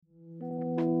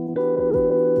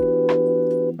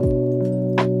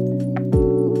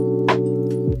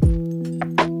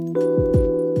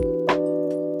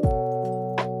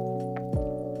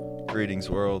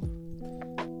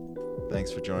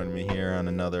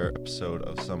another episode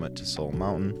of Summit to Soul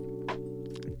Mountain.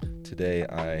 Today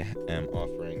I am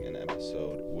offering an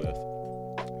episode with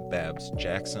Babs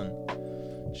Jackson.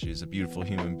 She's a beautiful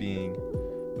human being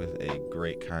with a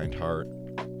great, kind heart.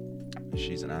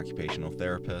 She's an occupational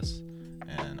therapist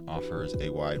and offers a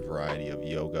wide variety of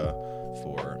yoga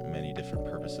for many different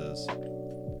purposes.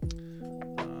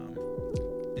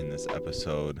 In this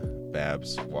episode,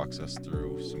 Babs walks us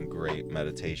through some great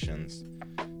meditations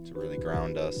to really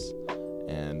ground us,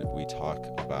 and we talk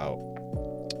about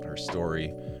her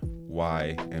story,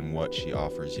 why and what she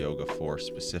offers yoga for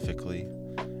specifically,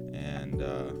 and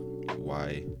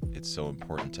why it's so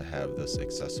important to have this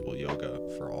accessible yoga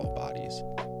for all bodies.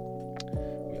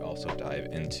 We also dive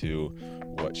into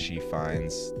what she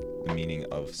finds the meaning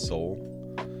of soul,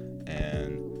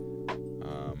 and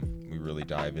we really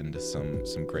dive into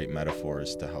some great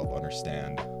metaphors to help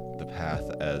understand the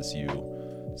path as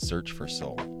you search for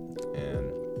soul.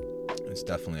 And it's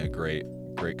definitely a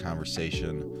great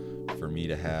conversation for me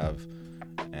to have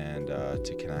and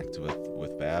to connect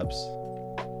with Babs.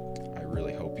 I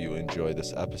really hope you enjoy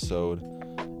this episode,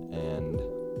 and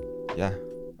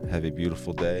have a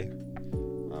beautiful day.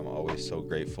 I'm always so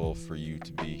grateful for you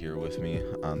to be here with me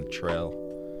on the trail,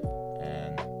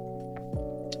 and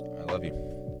I love you.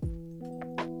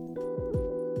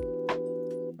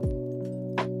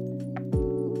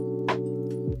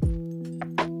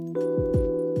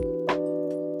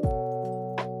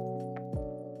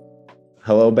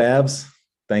 Hello, Babs.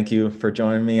 Thank you for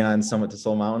joining me on Summit to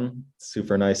Soul Mountain.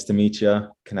 Super nice to meet you,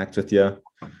 connect with you.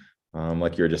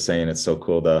 Like you were just saying, it's so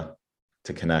cool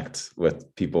to connect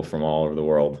with people from all over the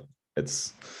world.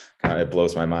 It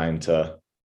blows my mind to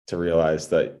realize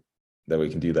that we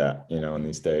can do that, in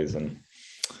these days. And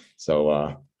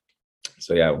so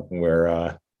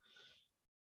we're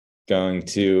going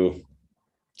to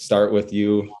start with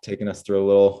you taking us through a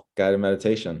little guided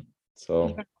meditation.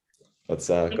 So let's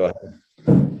go ahead.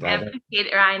 I appreciate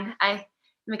it, Ryan. I'm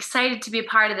excited to be a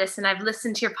part of this, and I've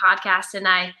listened to your podcast, and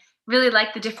I really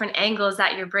like the different angles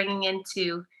that you're bringing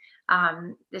into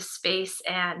this space.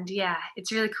 And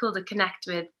it's really cool to connect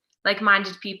with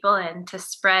like-minded people and to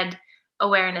spread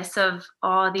awareness of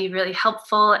all the really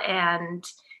helpful and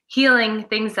healing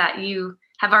things that you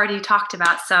have already talked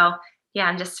about. So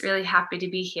I'm just really happy to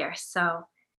be here. So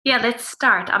let's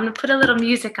start. I'm going to put a little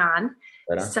music on.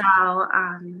 Right on. So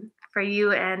for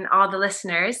you and all the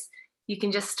listeners, you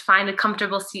can just find a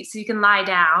comfortable seat so you can lie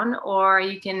down, or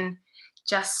you can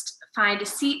just find a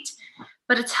seat.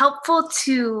 But it's helpful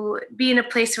to be in a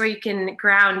place where you can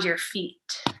ground your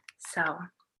feet. So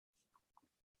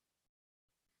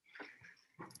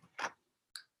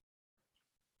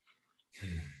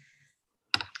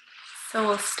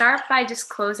we'll start by just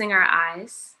closing our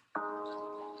eyes.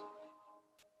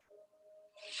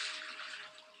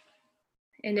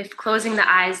 And if closing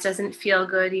the eyes doesn't feel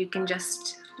good, you can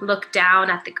just look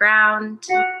down at the ground.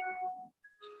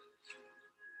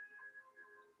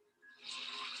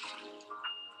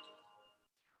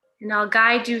 And I'll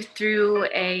guide you through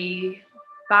a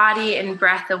body and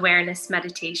breath awareness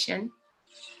meditation.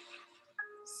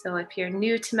 So if you're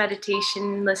new to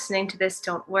meditation, listening to this,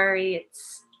 don't worry.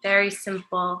 It's very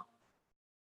simple.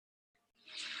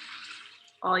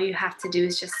 All you have to do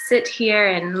is just sit here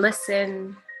and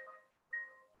listen.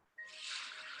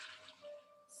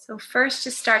 So first,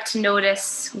 just start to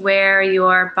notice where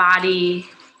your body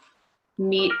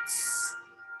meets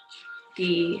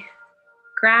the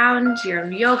ground, your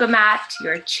yoga mat,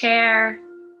 your chair.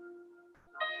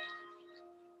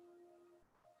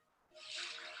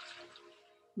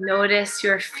 Notice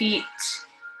your feet,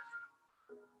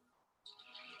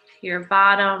 your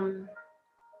bottom,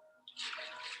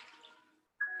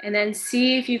 and then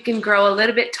see if you can grow a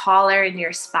little bit taller in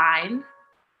your spine.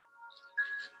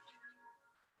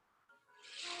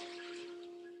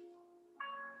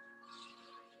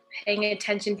 Paying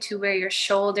attention to where your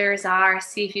shoulders are.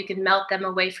 See if you can melt them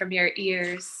away from your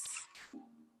ears.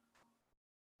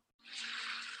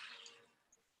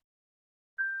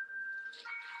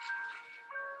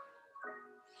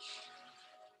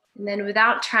 And then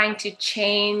without trying to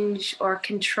change or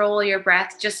control your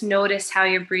breath, just notice how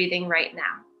you're breathing right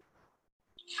now.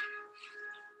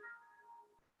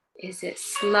 Is it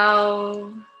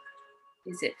slow?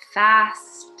 Is it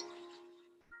fast?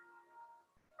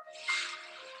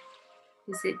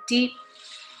 Is it deep?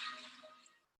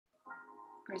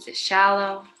 Or is it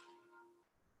shallow?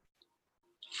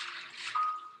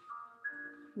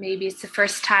 Maybe it's the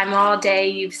first time all day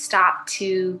you've stopped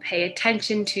to pay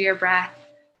attention to your breath.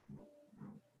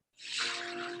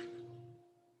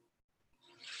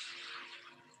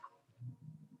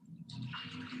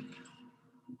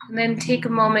 And then take a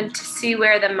moment to see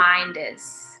where the mind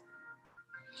is.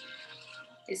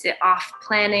 Is it off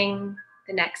planning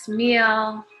the next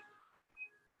meal?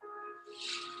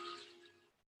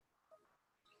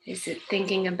 Is it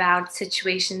thinking about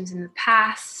situations in the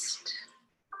past?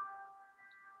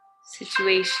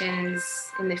 Situations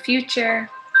in the future?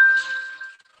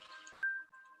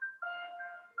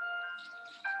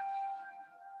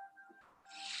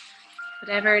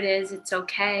 Whatever it is, it's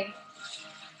okay.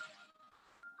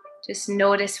 Just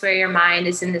notice where your mind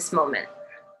is in this moment.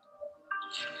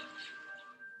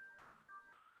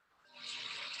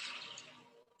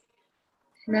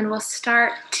 And then we'll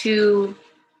start to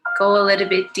go a little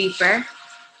bit deeper.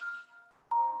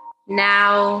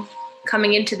 Now,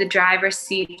 coming into the driver's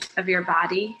seat of your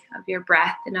body, of your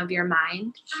breath, and of your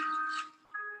mind.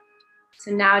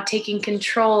 So now taking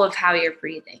control of how you're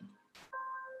breathing.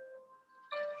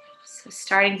 So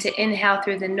starting to inhale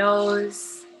through the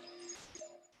nose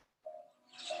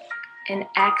and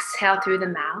exhale through the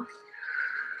mouth.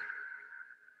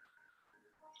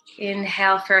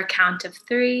 Inhale for a count of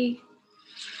 3.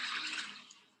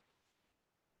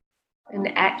 And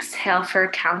exhale for a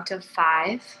count of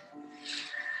 5.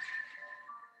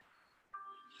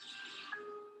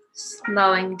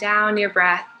 Slowing down your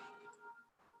breath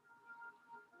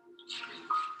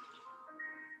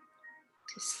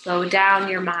to slow down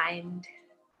your mind.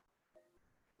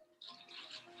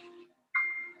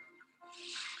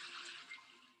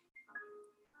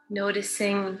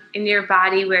 Noticing in your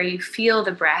body where you feel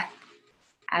the breath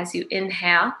as you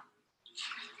inhale.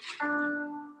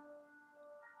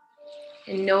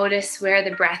 And notice where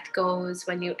the breath goes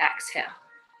when you exhale.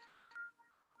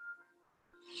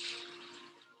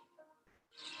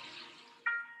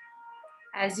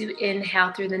 As you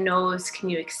inhale through the nose, can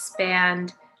you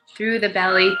expand through the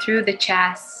belly, through the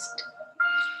chest?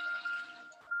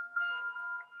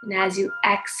 And as you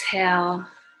exhale,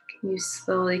 can you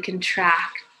slowly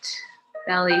contract,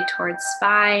 belly towards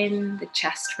spine, the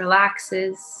chest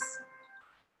relaxes.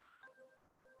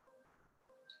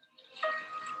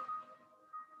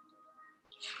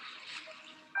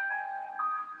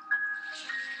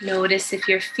 Notice if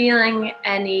you're feeling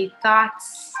any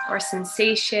thoughts or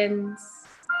sensations.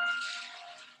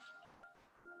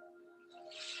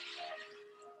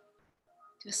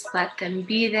 Just let them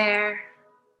be there.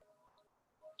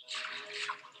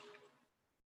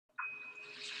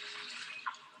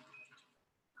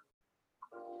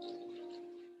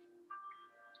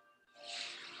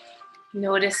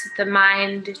 Notice if the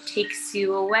mind takes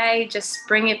you away, just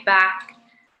bring it back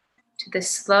to the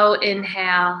slow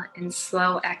inhale and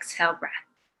slow exhale breath.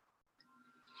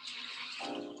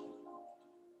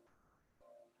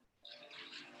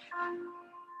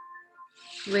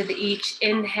 With each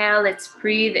inhale, let's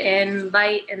breathe in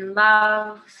light and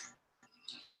love.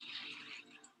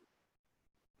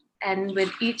 And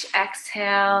with each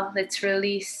exhale, let's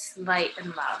release light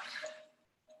and love.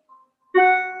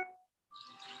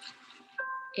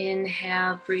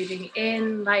 Inhale, breathing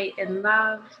in light and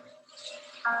love.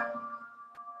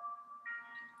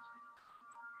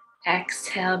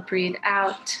 Exhale, breathe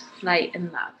out light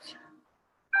and love.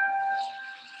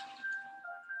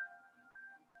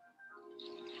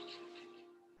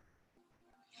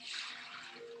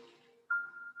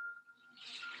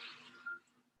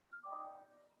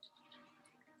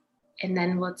 And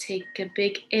then we'll take a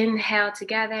big inhale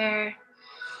together.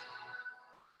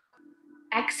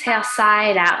 Exhale,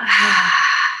 side out.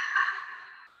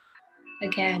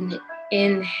 Again,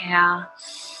 inhale.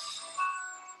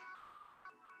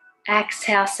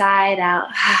 Exhale, side out.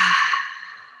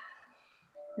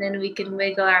 Then we can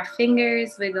wiggle our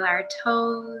fingers, wiggle our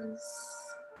toes,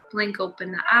 blink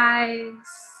open the eyes.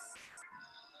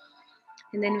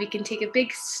 And then we can take a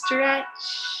big stretch.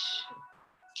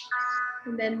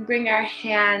 And then bring our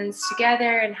hands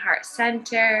together in heart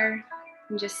center.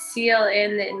 And just seal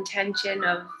in the intention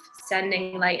of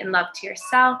sending light and love to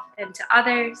yourself and to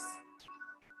others.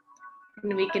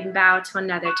 And we can bow to one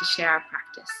another to share our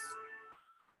practice.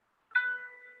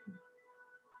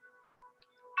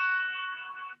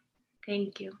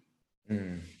 Thank you.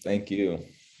 Thank you.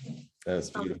 That's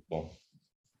beautiful.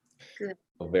 Good.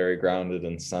 Very grounded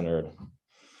and centered.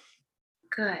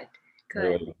 Good.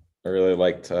 I really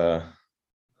liked,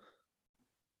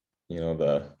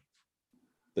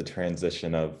 the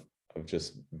transition of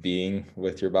just being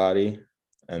with your body,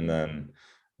 and then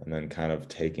kind of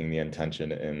taking the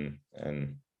intention in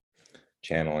and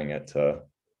channeling it to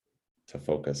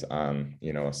focus on,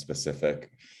 a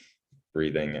specific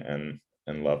breathing and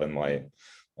love and light.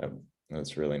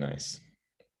 That's really nice.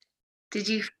 Did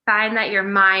you find that your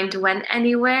mind went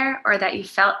anywhere or that you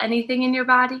felt anything in your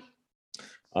body?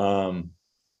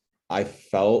 I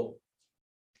felt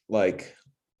like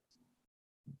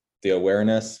the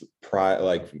awareness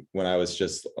like when I was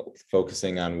just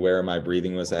focusing on where my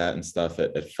breathing was at and stuff,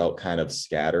 it felt kind of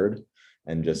scattered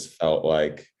and just felt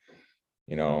like,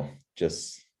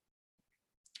 just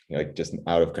like just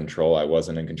out of control. I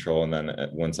wasn't in control. And then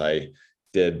once I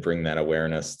did bring that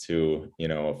awareness to,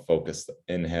 a focused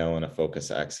inhale and a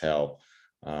focused exhale,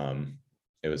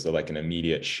 it was like an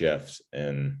immediate shift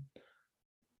in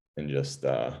just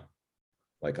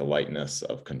like a lightness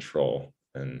of control.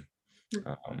 And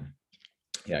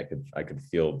yeah, I could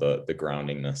feel the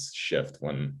groundingness shift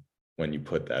when you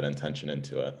put that intention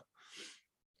into it.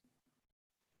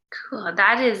 Cool.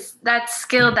 That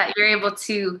skill that you're able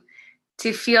to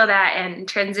feel that and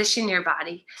transition your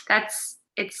body.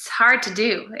 It's hard to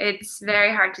do. It's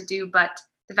very hard to do, but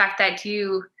the fact that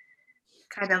you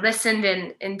kind of listened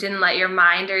and didn't let your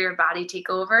mind or your body take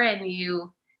over, and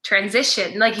you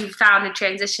transition, like you found a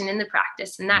transition in the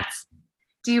practice. And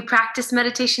do you practice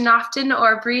meditation often,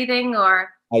 or breathing, or?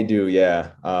 I do,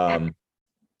 yeah.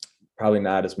 Probably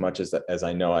not as much as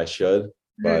I know I should,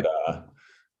 but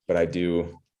I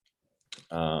do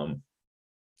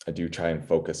try and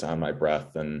focus on my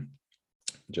breath and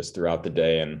just throughout the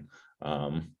day, and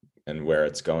where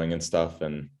it's going and stuff.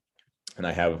 And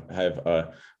I have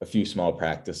a few small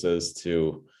practices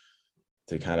to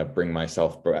kind of bring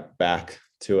myself back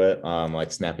to it,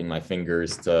 like snapping my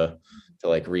fingers to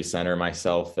like recenter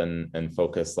myself and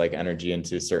focus like energy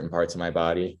into certain parts of my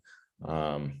body.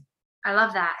 I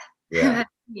love that. Yeah.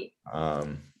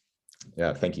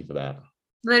 Yeah. Thank you for that.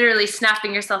 Literally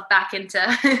snapping yourself back into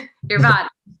your body.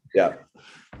 Yeah.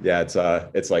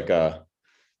 It's like a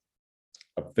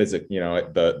physic,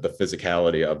 the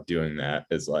physicality of doing that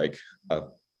is like a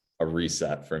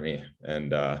reset for me.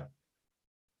 And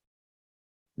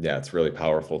yeah, it's really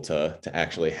powerful to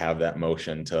actually have that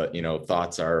motion to,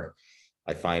 thoughts are,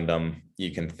 I find them,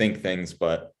 you can think things,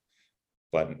 but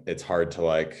it's hard to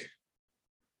like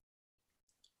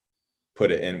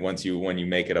put it in when you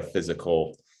make it a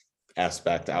physical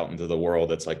aspect out into the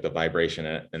world. It's like the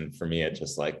vibration, and for me it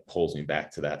just like pulls me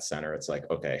back to that center. It's like,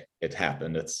 okay, it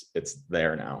happened, it's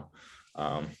there now.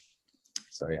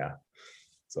 So yeah,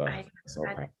 so I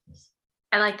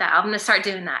like that. I'm going to start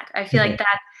doing that. I feel like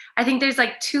that. I think there's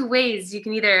like two ways you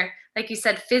can either, like you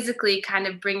said, physically kind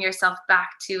of bring yourself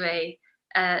back to a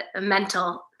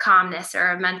mental calmness or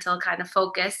a mental kind of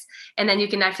focus, and then you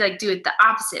can, I feel like, do it the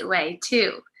opposite way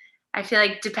too. I feel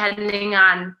like depending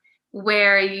on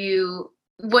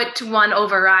what one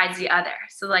overrides the other.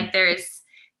 So like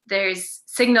there's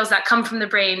signals that come from the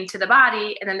brain to the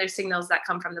body, and then there's signals that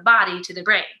come from the body to the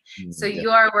brain. So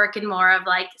you're working more of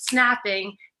like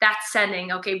snapping, that's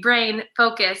sending, okay, brain,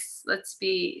 focus, let's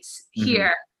be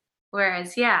here.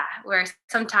 Whereas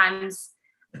sometimes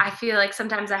I feel like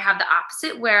sometimes I have the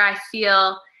opposite, where I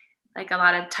feel like a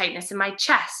lot of tightness in my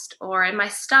chest or in my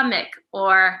stomach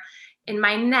or in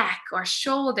my neck or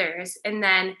shoulders. And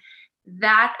then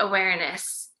that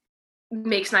awareness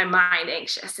makes my mind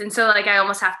anxious. And so like I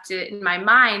almost have to, in my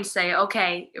mind, say,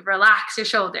 okay, relax your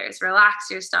shoulders, relax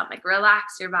your stomach,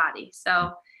 relax your body.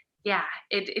 So yeah,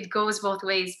 it goes both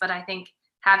ways. But I think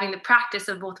having the practice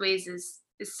of both ways is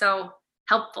so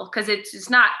helpful, because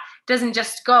doesn't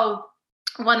just go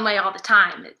one way all the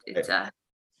time.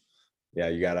 Yeah,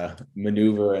 you gotta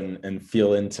maneuver and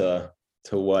feel into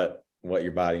what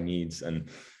your body needs. And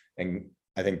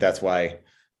I think that's why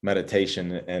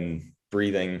meditation and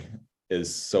breathing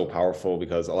is so powerful,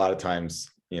 because a lot of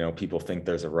times, people think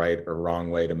there's a right or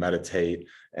wrong way to meditate,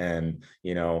 and,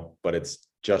 but it's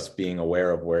just being aware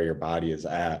of where your body is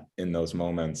at in those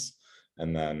moments.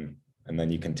 And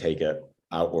then you can take it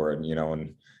outward,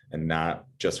 and not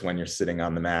just when you're sitting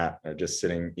on the mat or just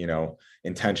sitting,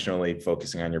 intentionally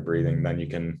focusing on your breathing. Then you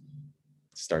can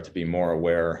start to be more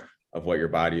aware of what your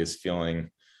body is feeling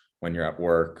when you're at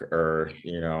work or,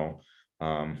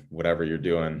 whatever you're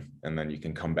doing. And then you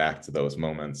can come back to those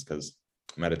moments, because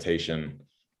meditation,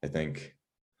 I think,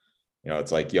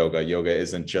 it's like yoga. Yoga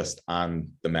isn't just on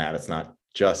the mat. It's not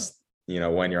just,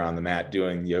 when you're on the mat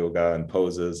doing yoga and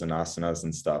poses and asanas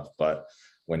and stuff, but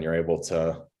when you're able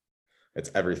to,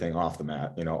 it's everything off the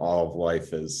mat. All of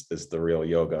life is the real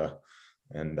yoga.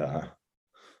 And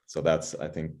so I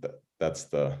think that's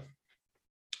the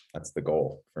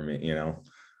goal for me.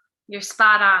 You're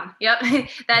spot on. Yep.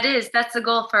 That's the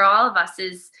goal for all of us.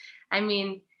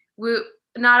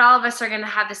 Not all of us are going to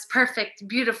have this perfect,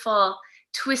 beautiful,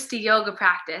 twisty yoga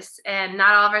practice, and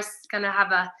not all of us are going to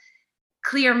have a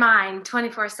clear mind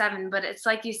 24/7. But it's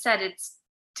like you said, it's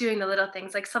doing the little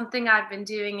things. Like something I've been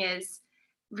doing is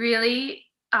really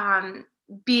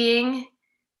being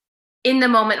in the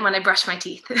moment when I brush my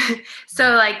teeth.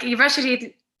 So like you brush your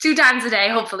teeth 2 times a day,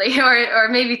 hopefully, or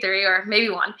maybe 3, or maybe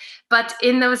 1. But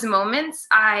in those moments,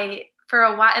 for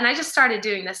a while, and I just started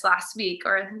doing this last week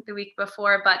or the week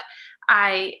before, but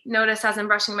I notice as I'm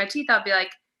brushing my teeth, I'll be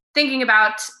like thinking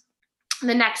about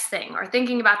the next thing or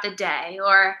thinking about the day,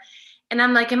 and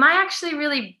I'm like, am I actually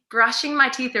really brushing my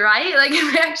teeth right? Like,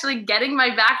 am I actually getting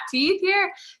my back teeth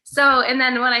here? So, and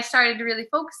then when I started really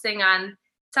focusing on,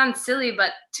 sounds silly,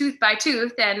 but tooth by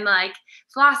tooth and like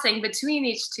flossing between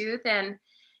each tooth, and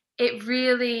it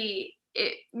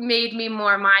made me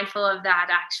more mindful of that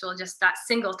actual, just that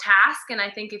single task. And I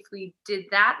think if we did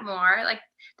that more, like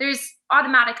there's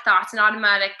automatic thoughts and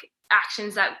automatic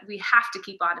actions that we have to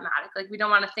keep automatic. Like we don't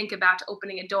want to think about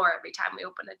opening a door every time we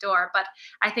open a door. But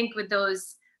I think with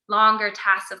those longer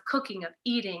tasks of cooking, of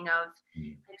eating, of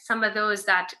like some of those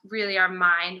that really our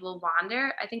mind will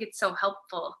wander, I think it's so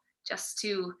helpful just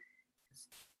to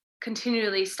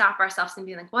continually stop ourselves and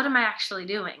be like, what am I actually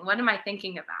doing? What am I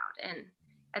thinking about? And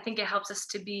I think it helps us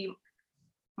to be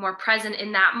more present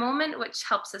in that moment, which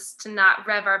helps us to not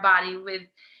rev our body with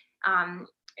um,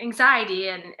 anxiety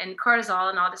and cortisol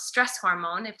and all the stress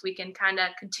hormone. If we can kind of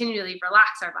continually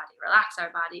relax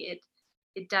our body,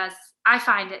 it does. I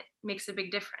find it makes a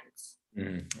big difference.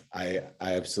 I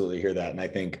absolutely hear that. And I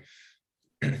think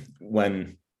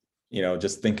when,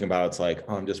 just thinking about it's like,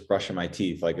 oh, I'm just brushing my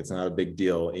teeth. Like it's not a big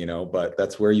deal, but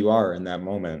that's where you are in that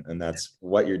moment. And that's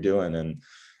what you're doing.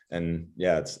 And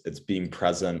yeah, it's being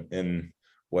present in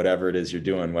whatever it is you're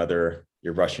doing, whether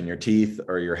you're brushing your teeth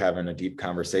or you're having a deep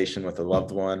conversation with a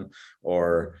loved one,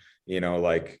 or,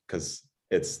 cause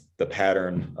it's the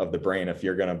pattern of the brain. If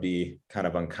you're going to be kind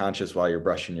of unconscious while you're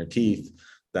brushing your teeth,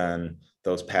 then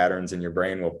those patterns in your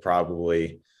brain will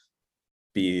probably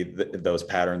be those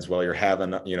patterns while you're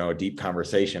having, a deep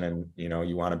conversation, and,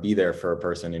 you want to be there for a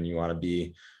person, and you want to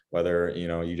be, whether,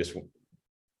 you just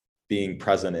being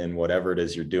present in whatever it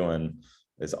is you're doing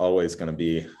is always going to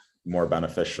be more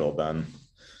beneficial than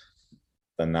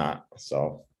not.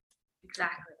 So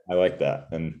Exactly. I like that.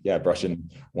 And yeah, brushing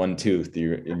one tooth,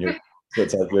 so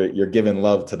it's like you're giving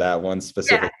love to that one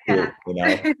specific tooth,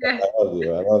 I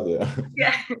love you.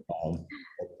 Yeah.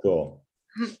 Cool.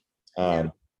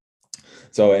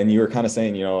 So, and you were kind of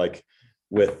saying, like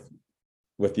with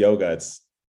yoga,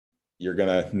 you're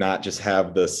going to not just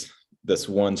have this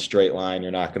one straight line.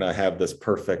 You're not going to have this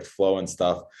perfect flow and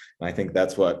stuff. And I think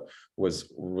that's what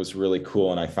was really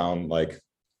cool. And I found like,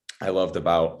 I loved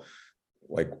about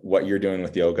like what you're doing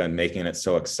with yoga and making it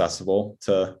so accessible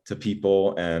to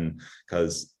people. And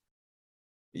because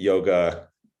yoga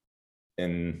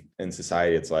in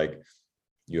society, it's like,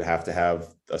 you have to have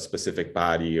a specific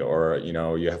body, or,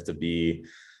 you have to be,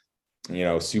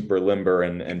 super limber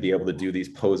and be able to do these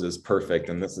poses perfect.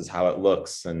 And this is how it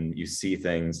looks. And you see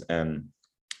things, and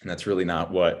that's really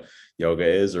not what yoga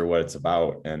is or what it's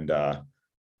about. And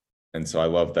so I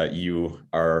love that you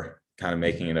are kind of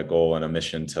making it a goal and a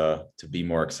mission to be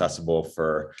more accessible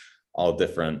for all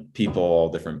different people, all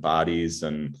different bodies.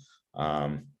 And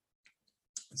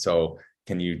so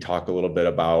can you talk a little bit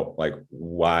about like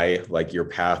why, like your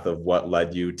path of what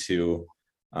led you to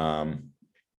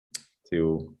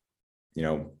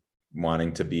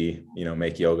wanting to be,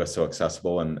 make yoga so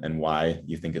accessible, and why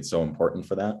you think it's so important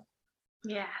for that?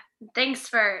 Yeah. Thanks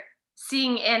for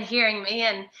seeing and hearing me,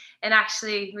 and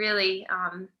actually really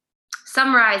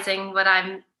summarizing what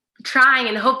I'm trying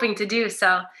and hoping to do.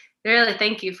 So really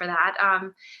thank you for that.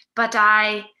 But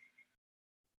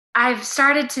I've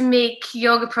started to make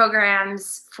yoga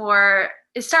programs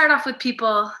it started off with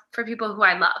people who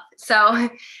I love. So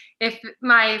if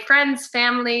my friends,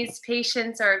 families,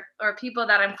 patients, or people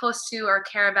that I'm close to or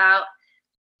care about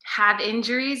have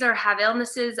injuries or have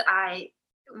illnesses, I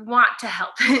want to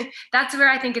help. That's where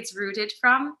I think it's rooted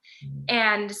from.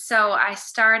 And so I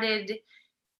started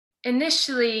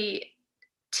initially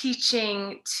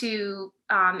teaching to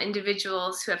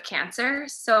individuals who have cancer.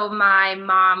 So my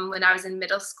mom, when I was in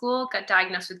middle school, got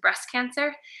diagnosed with breast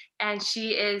cancer, and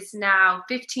she is now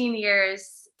 15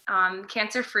 years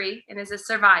cancer-free and is a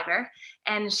survivor.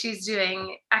 And she's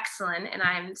doing excellent, and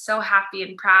I'm so happy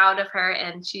and proud of her.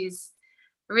 And she's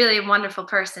really a wonderful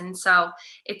person. So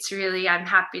it's really, I'm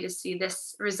happy to see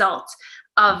this result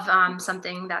of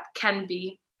something that can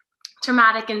be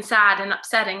traumatic and sad and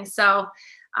upsetting. So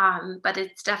but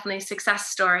it's definitely a success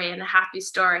story and a happy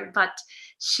story. But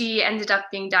she ended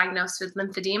up being diagnosed with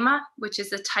lymphedema, which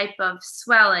is a type of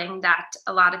swelling that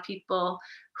a lot of people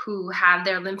who have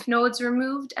their lymph nodes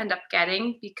removed end up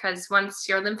getting, because once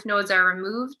your lymph nodes are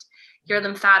removed, your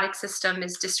lymphatic system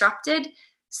is disrupted.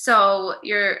 So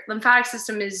your lymphatic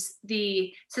system is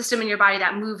the system in your body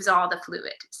that moves all the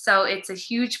fluid. So it's a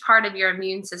huge part of your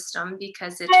immune system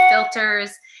because it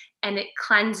filters and it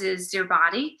cleanses your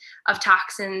body of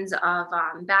toxins, of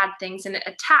bad things, and it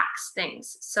attacks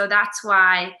things. So that's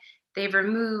why they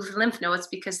remove lymph nodes,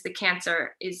 because the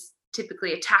cancer is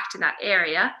typically attacked in that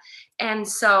area. And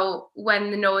so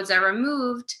when the nodes are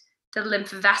removed, the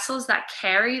lymph vessels that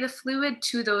carry the fluid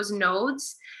to those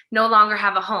nodes no longer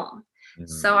have a home.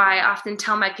 So I often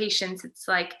tell my patients, it's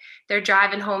like they're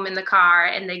driving home in the car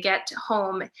and they get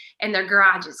home and their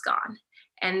garage is gone.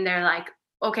 And they're like,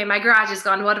 okay, my garage is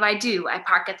gone. What do? I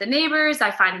park at the neighbors.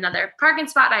 I find another parking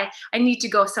spot. I need to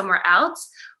go somewhere else.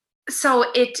 So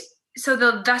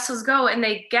the vessels go and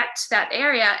they get to that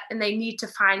area and they need to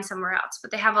find somewhere else, but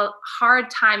they have a hard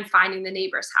time finding the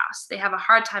neighbor's house. They have a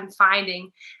hard time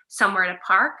finding somewhere to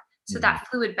park. So that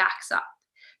fluid backs up.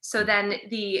 So then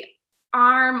the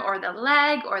arm or the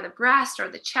leg or the breast or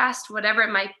the chest, whatever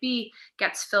it might be,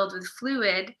 gets filled with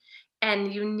fluid,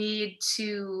 and you need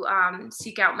to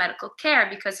seek out medical care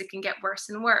because it can get worse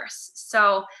and worse.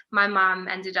 So my mom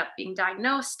ended up being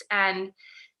diagnosed, and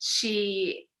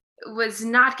she was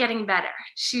not getting better.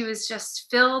 She was just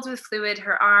filled with fluid.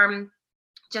 Her arm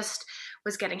just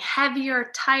was getting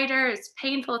heavier, tighter. It's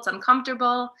painful. It's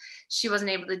uncomfortable. She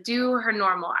wasn't able to do her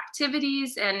normal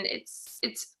activities. And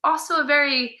it's also a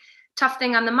very tough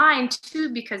thing on the mind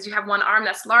too, because you have one arm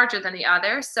that's larger than the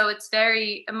other. So it's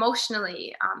very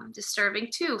emotionally disturbing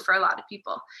too for a lot of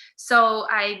people. So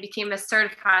I became a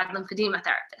certified lymphedema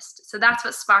therapist. So that's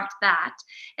what sparked that.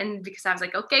 And because I was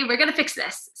like, okay, we're going to fix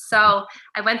this. So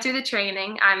I went through the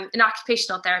training. I'm an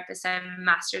occupational therapist. I have a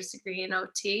master's degree in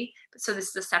OT. So this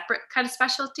is a separate kind of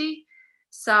specialty.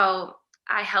 So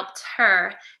I helped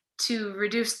her to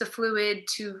reduce the fluid,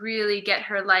 to really get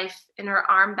her life and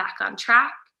her arm back on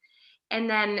track. And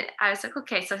then I was like,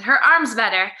 okay, so her arm's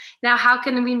better. Now, how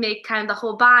can we make kind of the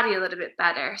whole body a little bit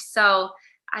better? So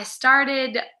I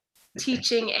started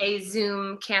teaching a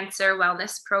Zoom cancer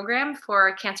wellness program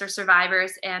for cancer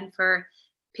survivors and for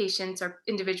patients or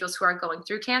individuals who are going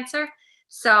through cancer.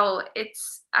 So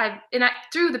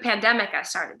through the pandemic, I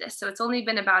started this. So it's only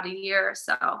been about a year or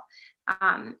so.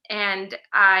 And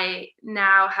I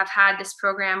now have had this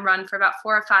program run for about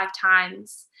 4 or 5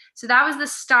 times. So that was the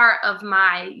start of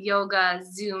my yoga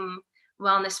Zoom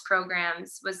wellness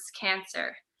programs, was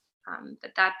cancer.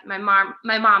 That my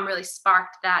mom really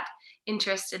sparked that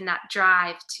interest and that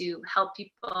drive to help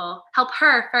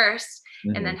her first,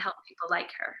 and then help people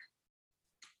like her.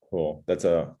 Cool. That's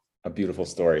a beautiful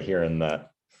story, hearing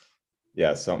that.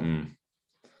 Yeah, something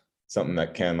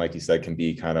that can, like you said, can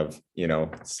be kind of,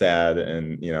 sad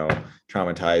and,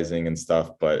 traumatizing and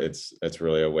stuff, but it's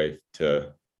really a way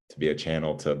to be a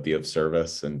channel to be of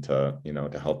service and to,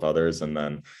 to help others. And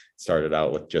then started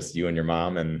out with just you and your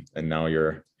mom, and now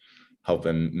you're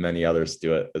helping many others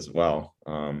do it as well.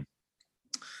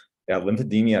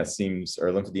 Lymphedema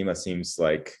seems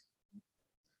like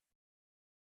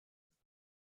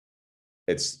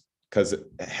it's because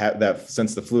that,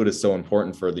 since the fluid is so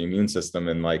important for the immune system,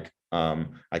 and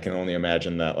I can only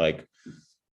imagine that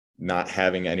not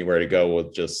having anywhere to go will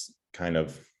just kind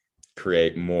of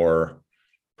create more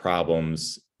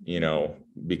problems,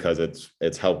 because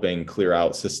it's helping clear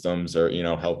out systems, or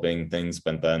helping things,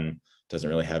 but then doesn't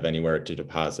really have anywhere to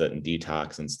deposit and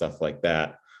detox and stuff like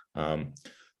that.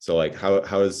 So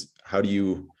how do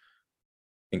you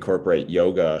incorporate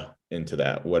yoga into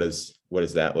that? What does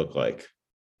that look like?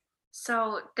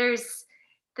 So there's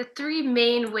the 3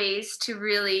 main ways to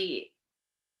really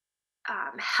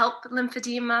help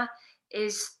lymphedema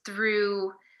is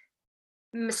through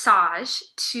massage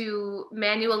to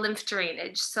manual lymph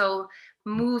drainage. So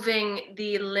moving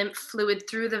the lymph fluid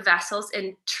through the vessels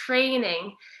and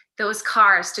training those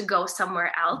cars to go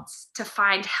somewhere else to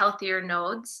find healthier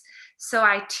nodes. So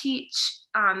I teach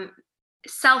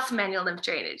self manual lymph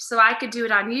drainage. So I could do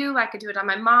it on you, I could do it on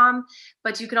my mom,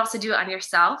 but you could also do it on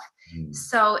yourself.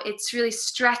 So it's really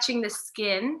stretching the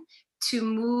skin to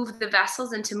move the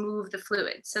vessels and to move the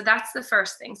fluid. So that's the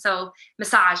first thing. So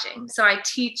massaging. So I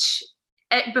teach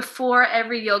before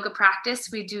every yoga practice,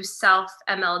 we do self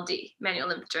MLD, manual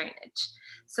lymph drainage.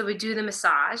 So we do the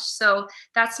massage. So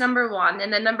that's number 1.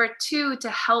 And then number 2, to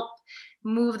help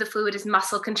move the fluid, is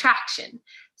muscle contraction.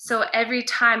 So every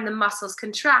time the muscles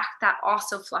contract, that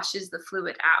also flushes the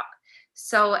fluid out.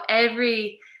 So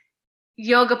every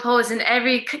yoga pose and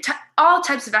all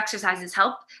types of exercises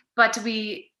help, but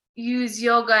we use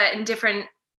yoga in different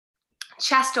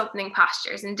chest opening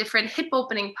postures and different hip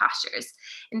opening postures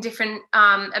and different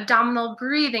abdominal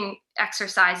breathing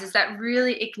exercises that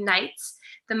really ignites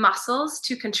the muscles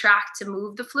to contract to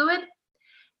move the fluid.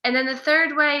 And then the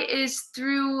third way is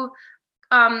through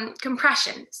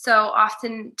compression. So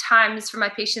oftentimes for my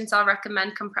patients, I'll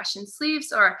recommend compression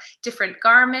sleeves or different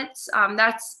garments.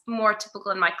 That's more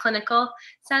typical in my clinical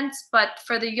sense. But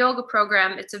for the yoga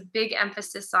program, it's a big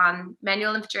emphasis on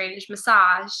manual lymph drainage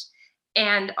massage,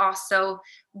 and also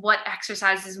what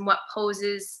exercises and what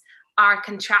poses are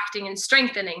contracting and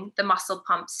strengthening the muscle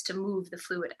pumps to move the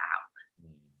fluid out.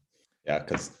 Yeah,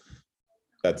 because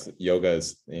that's yoga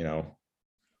is,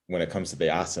 when it comes to the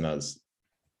asanas,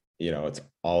 it's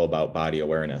all about body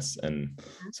awareness. And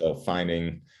so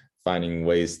finding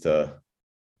ways to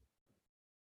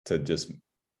just,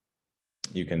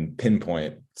 you can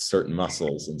pinpoint certain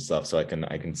muscles and stuff. So I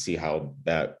can see how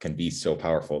that can be so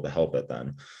powerful to help it.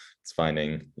 Then it's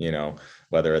finding,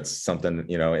 whether it's something,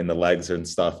 in the legs and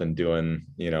stuff, and doing,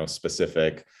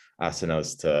 specific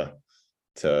asanas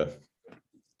to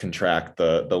contract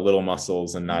the little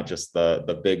muscles, and not just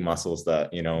the big muscles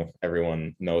that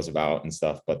everyone knows about and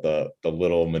stuff, but the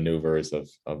little maneuvers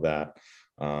of that.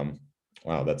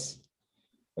 Wow, that's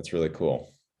really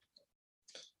cool.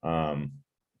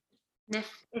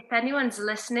 If anyone's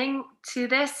listening to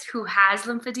this who has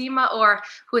lymphedema or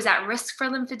who is at risk for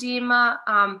lymphedema,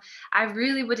 I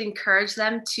really would encourage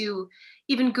them to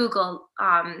even Google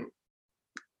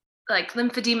like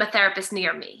lymphedema therapist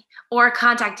near me, or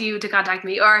contact you to contact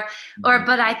me,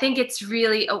 but I think it's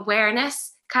really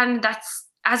awareness. Kind of, that's,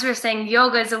 as we were saying,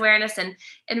 yoga is awareness, and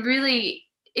really,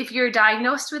 if you're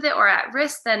diagnosed with it or at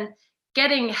risk, then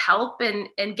getting help and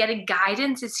getting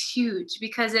guidance is huge,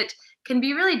 because it can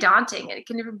be really daunting, and it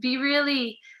can be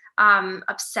really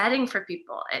upsetting for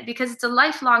people, because it's a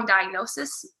lifelong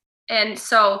diagnosis. And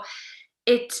so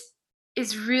it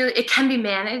can be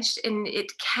managed, and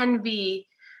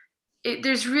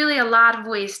there's really a lot of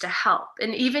ways to help.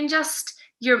 And even just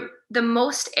the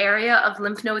most area of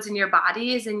lymph nodes in your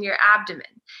body is in your abdomen,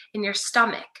 in your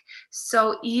stomach.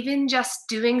 So even just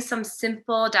doing some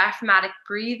simple diaphragmatic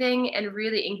breathing and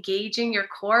really engaging your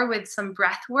core with some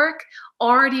breath work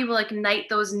already will ignite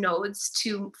those nodes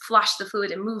to flush the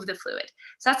fluid and move the fluid.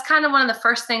 So that's kind of one of the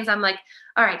first things I'm like,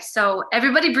 all right, so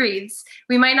everybody breathes.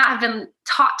 We might not have been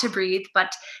taught to breathe,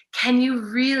 but can you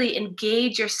really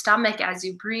engage your stomach as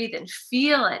you breathe and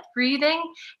feel it breathing?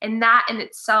 And that in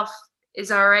itself is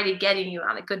already getting you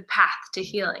on a good path to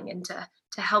healing and to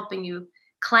helping you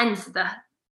cleanse that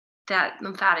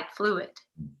lymphatic fluid.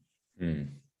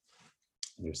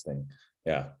 Interesting.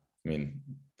 Yeah. I mean,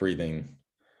 breathing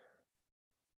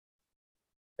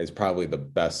is probably the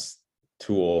best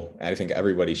tool. I think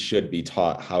everybody should be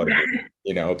taught how to,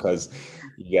 because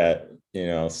you get,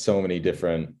 so many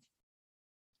different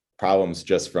problems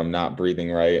just from not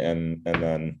breathing right. And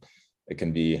then it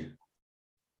can be,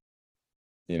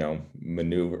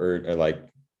 maneuvered or like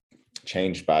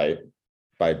changed by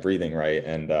breathing right.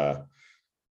 And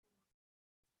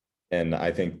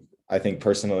I think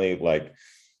personally, like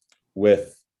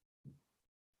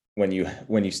when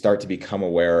you start to become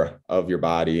aware of your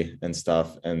body and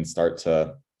stuff, and start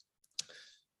to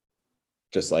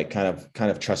just like kind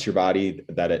of trust your body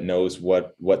that it knows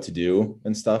what to do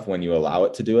and stuff, when you allow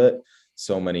it to do it,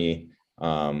 so many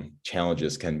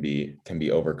challenges can be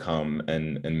overcome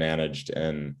and managed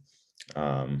and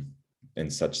in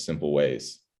such simple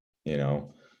ways,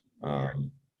 I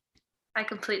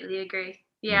completely agree.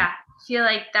 Yeah. I feel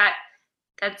like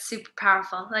that's super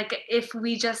powerful. Like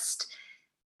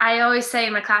I always say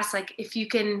in my class, like if you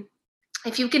can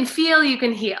feel, you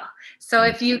can heal. So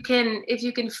if you can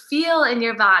feel in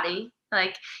your body,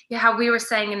 like how we were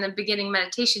saying in the beginning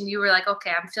meditation, you were like,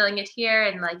 okay, I'm feeling it here.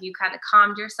 And like, you kind of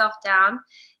calmed yourself down.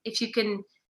 If you can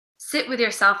sit with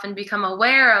yourself and become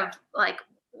aware of like,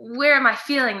 where am I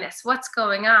feeling this? What's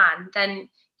going on? Then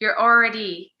you're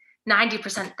already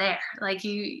 90% there. Like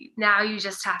you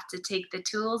just have to take the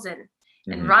tools and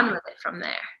run with it from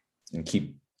there. And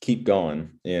keep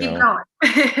going, Keep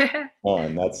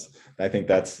going. I think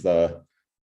that's a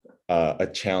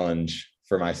challenge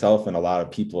for myself and a lot of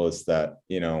people, is that,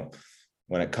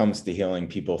 when it comes to healing,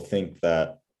 people think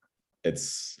that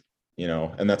it's,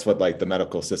 and that's what like the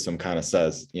medical system kind of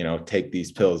says, take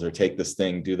these pills or take this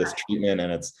thing, do this treatment.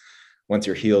 And it's, once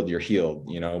you're healed,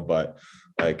 but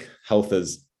like health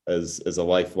is a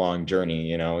lifelong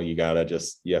journey. You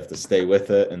have to stay with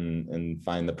it and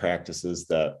find the practices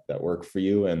that work for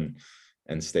you and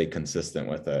stay consistent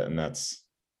with it. And that's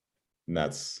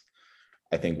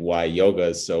I think why yoga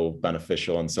is so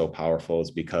beneficial and so powerful,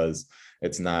 is because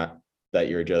it's not that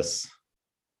you're just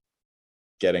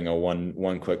getting a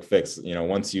one quick fix.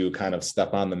 Once you kind of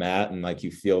step on the mat and like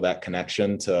you feel that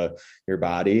connection to your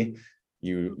body,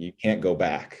 you can't go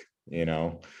back.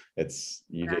 It's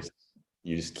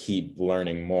you just keep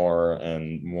learning more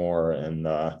and more, and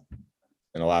a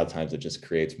lot of times it just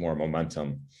creates more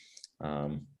momentum.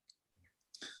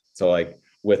 So like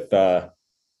with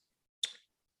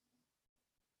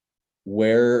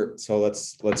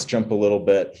let's jump a little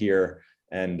bit here,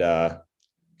 and I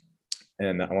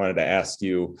wanted to ask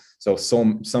you, so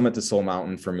Summit to Soul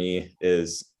Mountain for me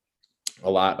is a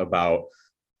lot about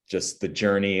just the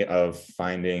journey of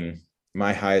finding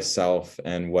my highest self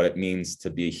and what it means to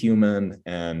be human,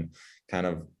 and kind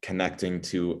of connecting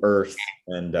to earth,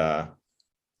 and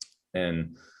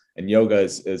yoga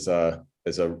is a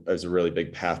really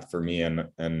big path for me,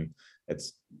 and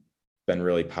it's been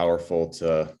really powerful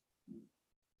to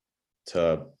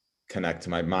connect to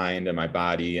my mind and my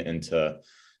body, and to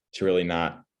really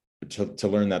not to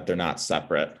learn that they're not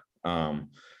separate,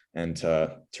 and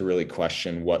to really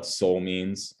question what soul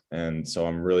means. And so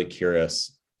I'm really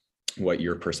curious what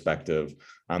your perspective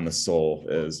on the soul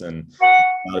is. And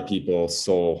a lot of people,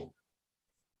 soul,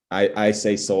 I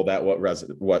say soul, that what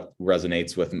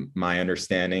resonates with my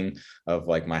understanding of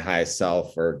like my highest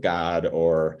self or God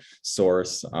or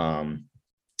source.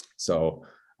 So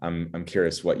I'm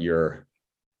curious what your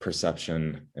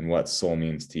perception and what soul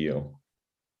means to you.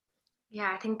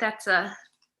 Yeah, I think that's a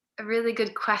really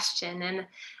good question. And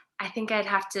I think I'd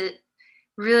have to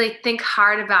really think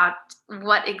hard about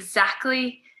what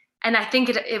exactly, and I think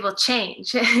it will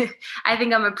change. I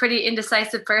think I'm a pretty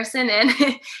indecisive person, and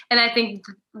and I think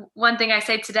one thing I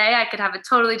say today, I could have a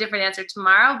totally different answer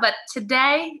tomorrow. But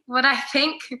today, what I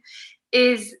think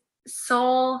is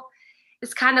soul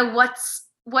is kind of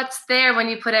what's there when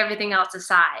you put everything else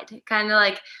aside. Kind of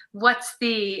like what's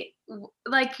the,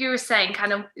 like you were saying,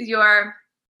 kind of you're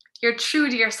true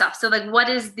to yourself. So like what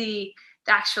is the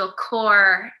actual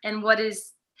core, and what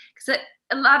is, because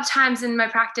a lot of times in my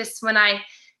practice when I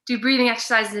do breathing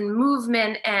exercises and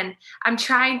movement, and I'm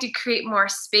trying to create more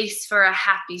space for a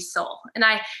happy soul. And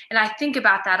I think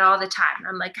about that all the time.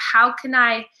 I'm like, how can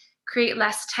I create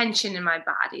less tension in my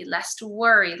body, less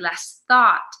worry, less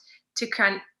thought, to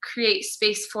create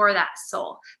space for that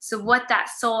soul? So what that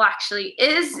soul actually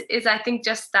is I think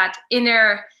just that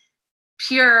inner,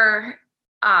 pure,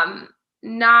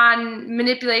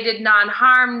 non-manipulated,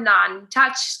 non-harmed,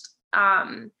 non-touched,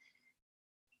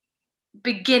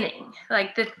 beginning,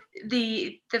 like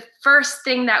the first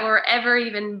thing that we're ever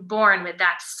even born with,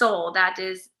 that soul that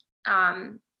is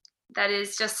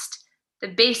just the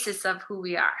basis of who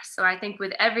we are. So I think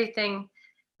with everything,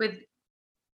 with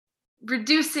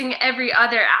reducing every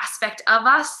other aspect of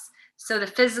us, so the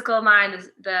physical mind,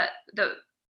 the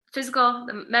physical,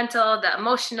 the mental, the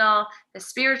emotional, the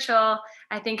spiritual,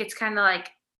 I think it's kind of like,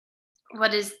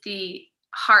 what is the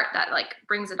heart that like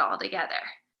brings it all together?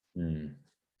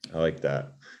 I like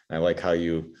that. I like how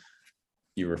you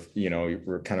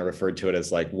were kind of referred to it as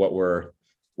like what we're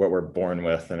born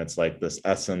with, and it's like this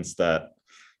essence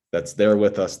that's there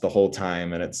with us the whole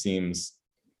time. And it seems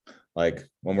like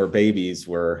when we're babies,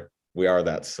 we are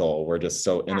that soul. We're just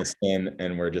so innocent,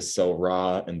 and we're just so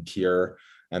raw and pure.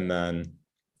 And then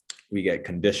we get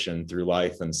conditioned through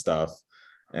life and stuff,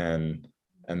 and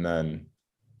then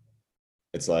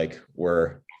it's like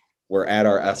we're at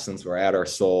our essence, we're at our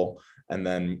soul, and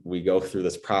then we go through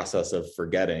this process of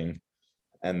forgetting,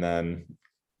 and then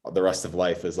the rest of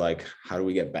life is like, how do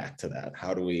we get back to that?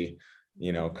 How do we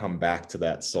come back to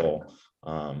that soul?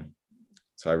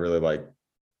 So I really like,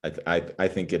 I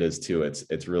think it is too.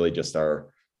 It's really just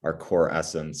our core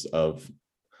essence of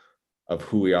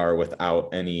who we are,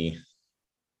 without any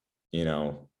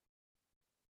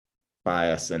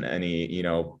bias and any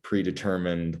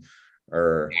predetermined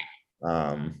or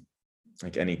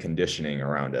like any conditioning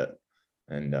around it.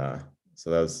 And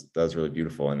so that was really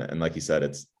beautiful. And like you said,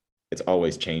 it's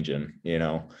always changing.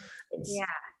 It's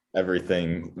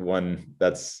everything.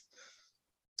 That's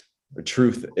the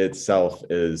truth itself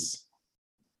is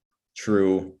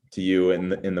true to you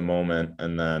in the moment,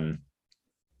 and then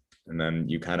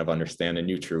you kind of understand a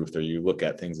new truth, or you look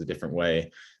at things a different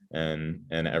way, and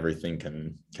everything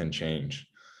can change.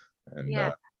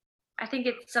 And I think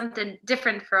it's something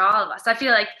different for all of us. I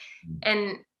feel like,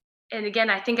 and again,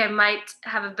 I think I might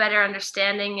have a better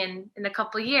understanding in a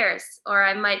couple of years, or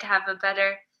I might have a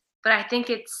better, but I think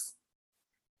if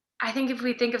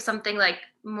we think of something like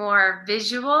more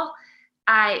visual,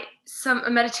 a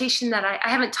meditation that I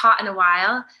haven't taught in a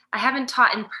while. I haven't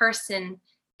taught in person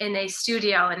in a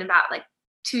studio in about like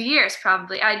 2 years,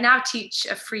 probably. I now teach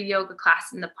a free yoga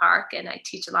class in the park, and I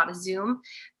teach a lot of Zoom,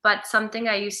 but something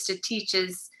I used to teach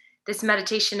is this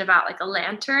meditation about like a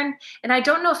lantern. And I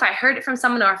don't know if I heard it from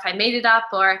someone or if I made it up,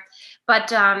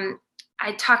 but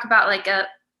I talk about like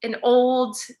an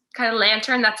old kind of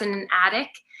lantern that's in an attic.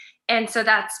 And so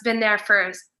that's been there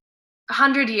for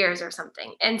 100 years or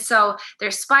something. And so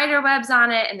there's spider webs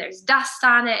on it, and there's dust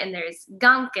on it, and there's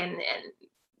gunk and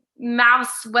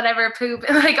mouse, whatever, poop,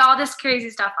 like all this crazy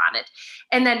stuff on it.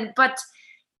 And then, but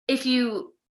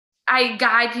I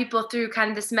guide people through kind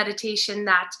of this meditation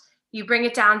that you bring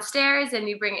it downstairs and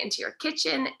you bring it into your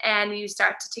kitchen, and you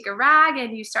start to take a rag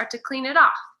and you start to clean it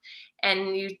off.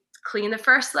 And you clean the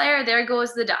first layer, there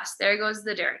goes the dust, there goes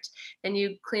the dirt. Then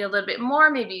you clean a little bit more,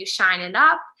 maybe you shine it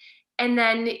up, and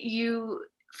then you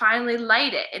finally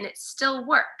light it, and it still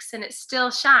works and it still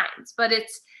shines. But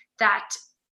it's that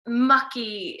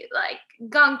mucky, like,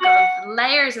 gunk of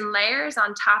layers and layers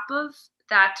on top of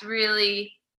that.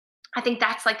 Really, I think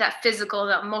that's like that physical,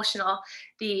 the emotional,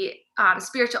 the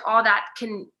spiritual, all that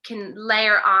can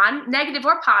layer on, negative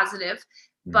or positive.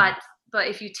 But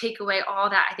if you take away all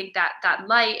that, I think that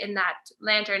light and that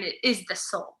lantern, it is the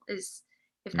soul, is,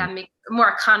 if that makes a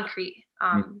more concrete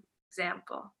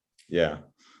example. Yeah,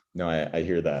 no, I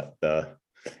hear that.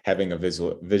 Having a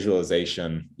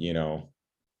visualization,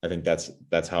 I think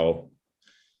that's how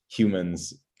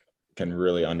humans can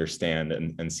really understand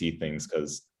and see things,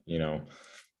 because,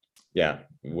 yeah,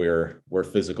 we're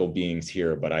physical beings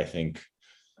here, but I think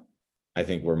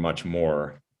we're much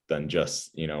more than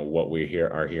just, what we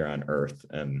are here on earth.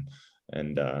 And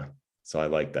so I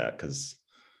like that, because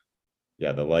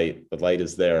yeah, the light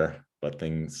is there, but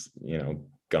things,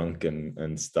 gunk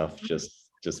and stuff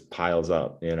just piles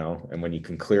up, and when you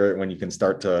can clear it, when you can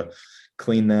start to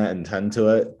clean that and tend to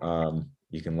it,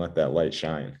 you can let that light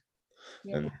shine.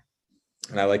 Yeah.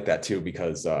 And I like that too,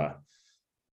 because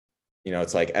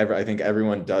it's like I think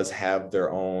everyone does have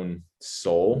their own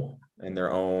soul and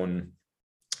their own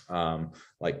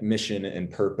like mission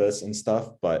and purpose and stuff,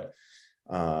 but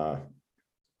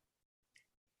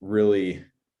really,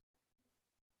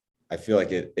 I feel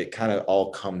like it kind of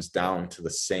all comes down to the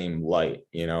same light.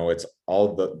 It's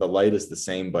all the light is the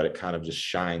same, but it kind of just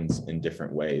shines in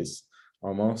different ways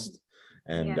almost.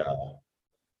 And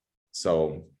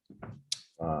so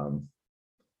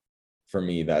for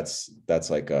me, that's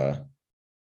like a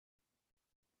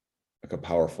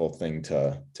powerful thing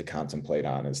to contemplate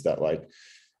on, is that, like,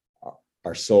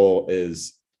 our soul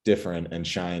is different and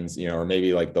shines, or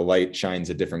maybe like the light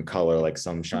shines a different color, like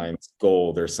some shines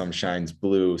gold or some shines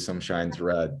blue, some shines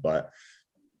red, but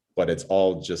it's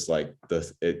all just like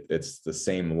it's the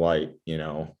same light,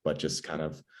 but just kind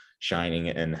of shining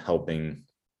and helping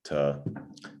to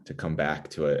come back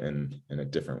to it in a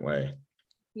different way.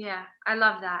 Yeah, I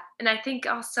love that. And I think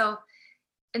also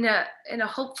in a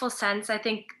hopeful sense, I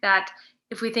think that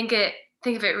if we think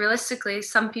of it realistically,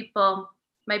 some people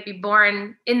might be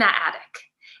born in that attic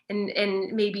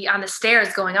and maybe on the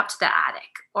stairs going up to the attic,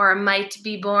 or might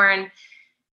be born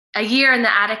a year in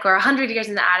the attic or 100 years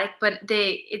in the attic, but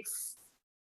it's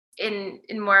in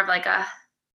more of like a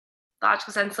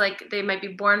logical sense, like they might be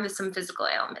born with some physical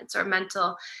ailments or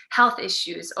mental health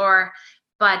issues,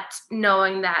 but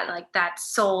knowing that, like, that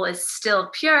soul is still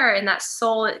pure, and that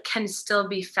soul can still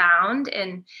be found,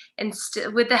 and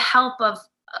with the help of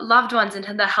loved ones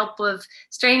and the help of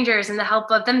strangers and the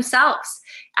help of themselves.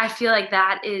 I feel like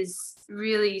that is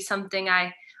really something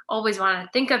I always want to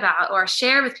think about or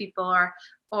share with people,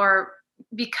 or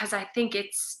because I think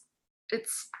it's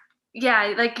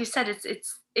yeah, like you said,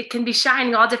 it can be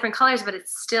shining all different colors, but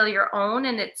it's still your own,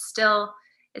 and it's still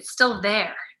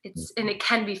there. And it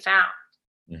can be found.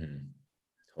 Mm-hmm.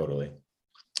 Totally.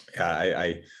 Yeah,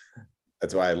 I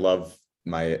that's why I love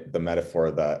the metaphor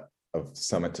of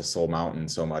summit to soul mountain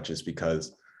so much, is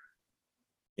because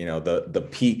the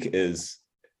peak is,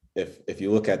 if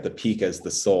you look at the peak as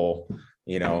the soul,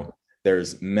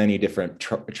 there's many different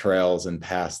trails and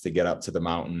paths to get up to the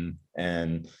mountain,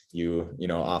 and you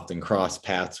often cross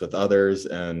paths with others,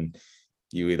 and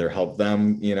you either help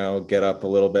them get up a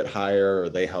little bit higher, or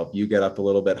they help you get up a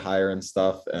little bit higher and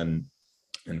stuff, and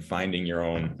finding your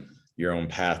own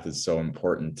path is so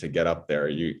important to get up there.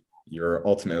 You're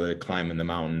ultimately climbing the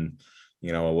mountain,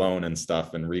 alone and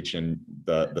stuff, and reaching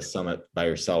the summit by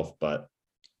yourself. But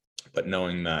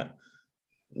knowing that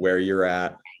where you're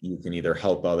at, you can either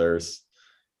help others,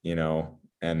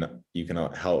 and you can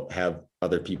have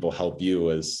other people help you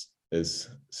is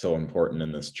so important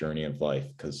in this journey of life,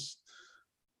 because,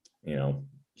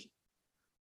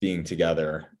 being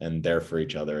together and there for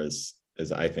each other is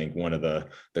I think one of the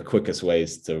quickest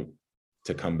ways to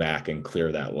come back and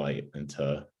clear that light, and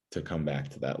to come back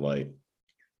to that light.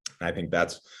 And I think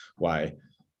that's why,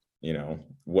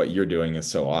 what you're doing is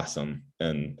so awesome,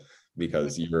 and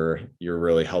because you're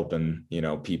really helping,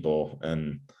 people,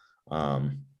 and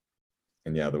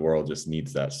yeah, the world just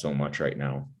needs that so much right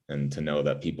now, and to know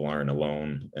that people aren't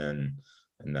alone, and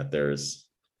and that there's,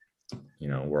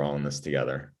 we're all in this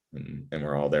together, and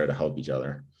we're all there to help each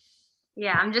other.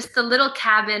 Yeah, I'm just a little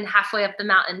cabin halfway up the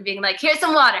mountain being like, here's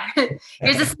some water,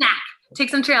 here's a snack, take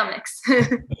some trail mix.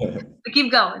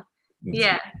 Keep going.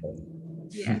 Yeah.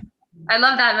 I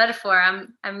love that metaphor.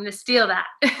 I'm gonna steal that.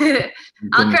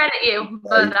 I'll credit you,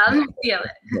 but I'm gonna steal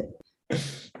it.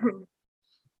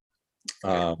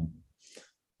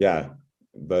 Yeah,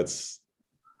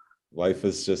 life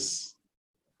is just,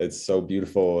 it's so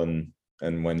beautiful, and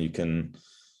when you can,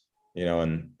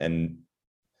 and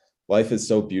life is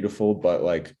so beautiful, but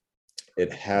like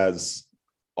it has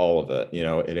all of it,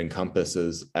 it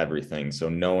encompasses everything. So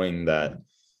knowing that,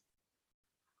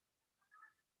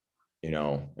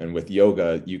 and with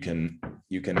yoga, you can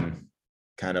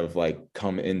kind of like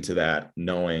come into that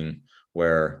knowing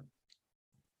where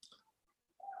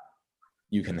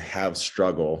you can have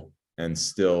struggle and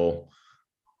still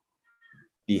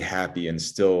be happy, and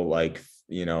still like,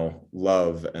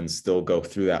 love, and still go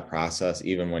through that process,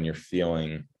 even when you're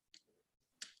feeling,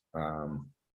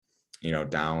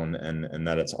 down, and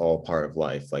that it's all part of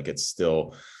life. Like it's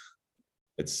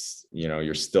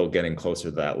you're still getting closer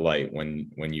to that light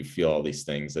when you feel all these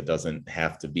things. It doesn't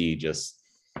have to be just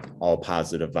all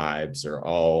positive vibes or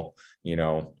all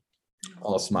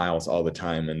smiles all the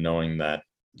time. And knowing that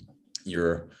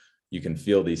you can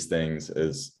feel these things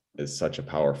is such a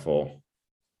powerful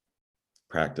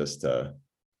practice to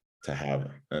have.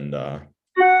 And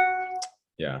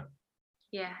yeah.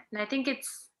 And I think it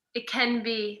can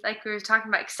be, like we were talking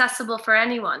about, accessible for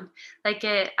anyone. Like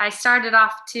I started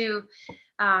off to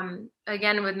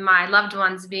again with my loved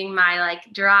ones being my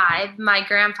like drive. My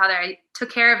grandfather, I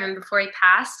took care of him before he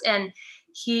passed, and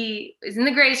he is in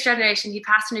the greatest generation. He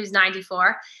passed when he was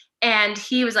 94. And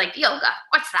he was like, yoga,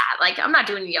 what's that? Like, I'm not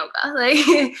doing yoga.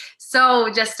 Like,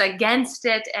 so just against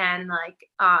it, and like,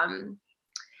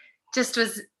 just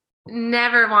was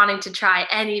never wanting to try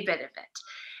any bit of it.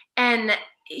 And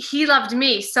he loved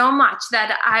me so much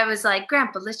that I was like,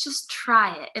 Grandpa, let's just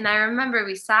try it. And I remember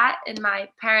we sat in my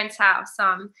parents' house,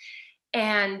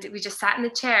 and we just sat in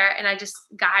the chair, and I just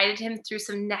guided him through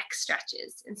some neck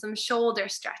stretches and some shoulder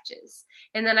stretches.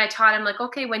 And then I taught him, like,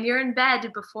 okay, when you're in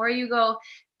bed, before you go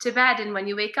to bed and when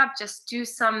you wake up, just do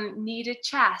some kneaded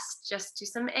chest, just do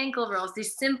some ankle rolls,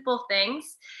 these simple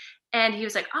things. And he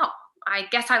was like, oh, I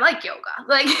guess I like yoga.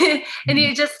 Like, and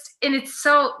he just, and it's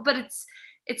so, but it's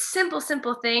simple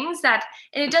things that,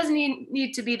 and it doesn't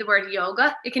need to be the word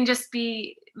yoga. It can just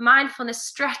be mindfulness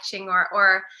stretching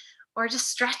or just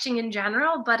stretching in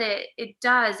general, but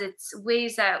it's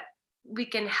ways that we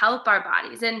can help our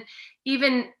bodies. And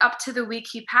even up to the week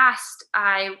he passed,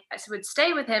 I would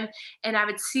stay with him, and I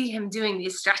would see him doing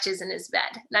these stretches in his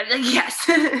bed. And I'd be like, yes,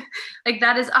 like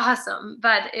that is awesome.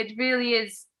 But it really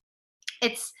is,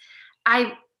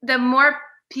 the more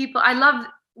people, I love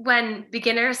when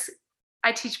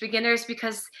I teach beginners,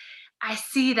 because I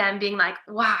see them being like,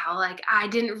 wow, like I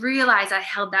didn't realize I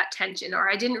held that tension, or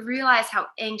I didn't realize how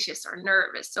anxious or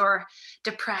nervous or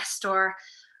depressed or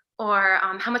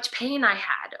how much pain I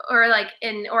had, or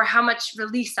how much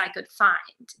release I could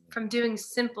find from doing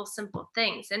simple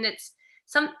things. And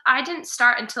I didn't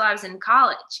start until I was in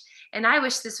college, and I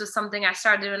wish this was something I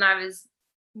started when I was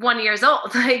 1 year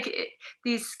old. Like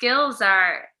these skills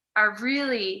are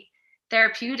really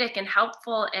therapeutic and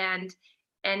helpful, and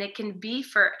it can be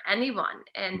for anyone.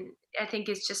 And I think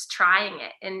it's just trying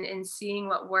it and seeing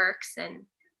what works.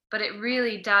 But it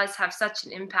really does have such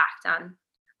an impact on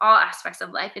all aspects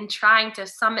of life, and trying to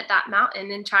summit that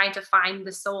mountain and trying to find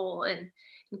the soul and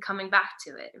coming back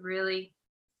to it. Really,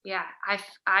 yeah, I've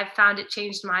found it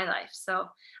changed my life. So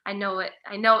I know it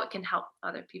can help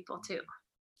other people too.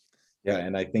 Yeah.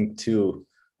 And I think too,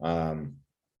 like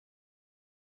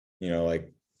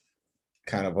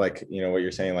kind of like, what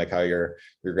you're saying, like how your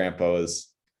grandpa is,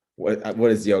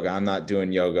 what is yoga? I'm not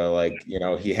doing yoga. Like,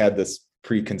 he had this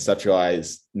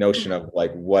preconceptualized notion of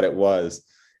like what it was.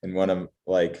 And when I'm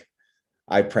like,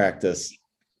 I practice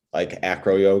like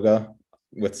acro yoga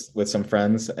with some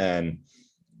friends, and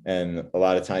a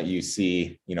lot of time you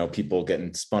see, people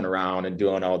getting spun around and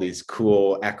doing all these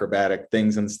cool acrobatic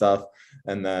things and stuff.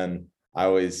 And then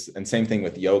and same thing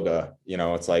with yoga,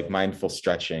 it's like mindful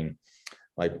stretching.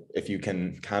 Like if you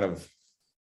can kind of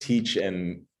teach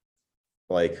and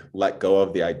like let go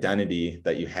of the identity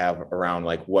that you have around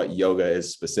like what yoga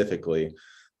is specifically,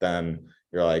 then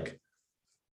you're like,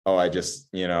 oh,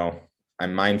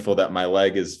 I'm mindful that my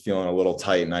leg is feeling a little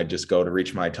tight, and I just go to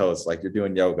reach my toes. Like you're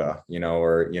doing yoga,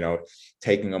 or,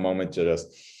 taking a moment to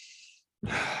just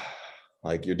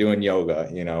like you're doing yoga,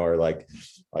 or like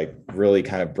really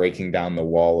kind of breaking down the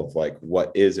wall of like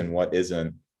what is and what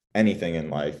isn't, anything in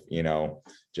life,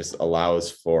 just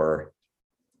allows for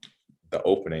the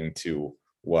opening to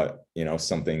what,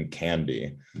 something can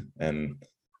be. And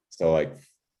so like,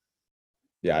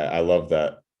 yeah, I love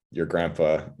that your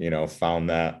grandpa, found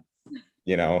that,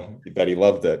 that he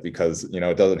loved it, because,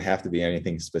 it doesn't have to be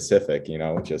anything specific,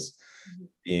 just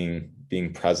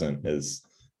being present is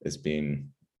being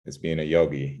a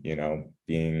yogi,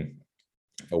 being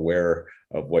aware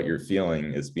of what you're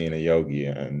feeling is being a yogi.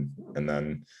 And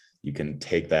then you can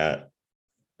take that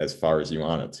as far as you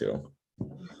want it to.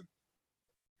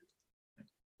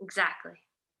 Exactly.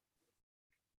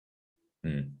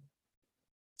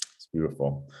 It's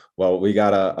beautiful. Well, we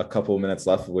got a couple of minutes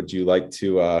left. Would you like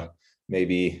to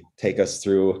maybe take us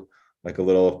through like a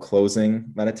little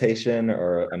closing meditation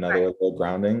or another little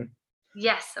grounding?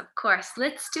 Yes, of course.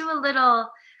 Let's do a little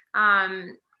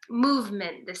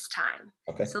movement this time.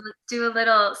 Okay. So let's do a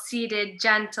little seated,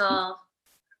 gentle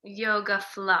yoga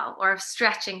flow or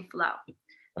stretching flow.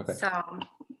 Okay. So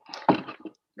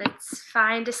let's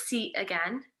find a seat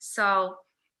again. So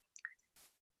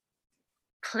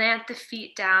plant the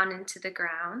feet down into the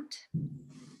ground,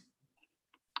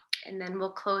 and then we'll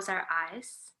close our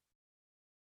eyes.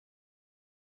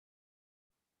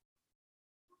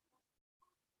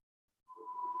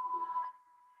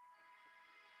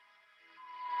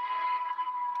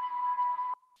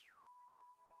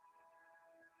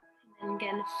 And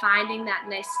again, finding that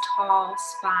nice tall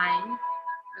spine,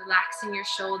 relaxing your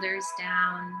shoulders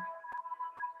down,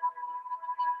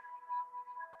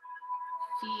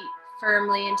 feet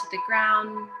firmly into the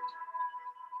ground.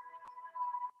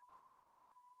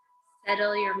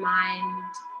 Settle your mind.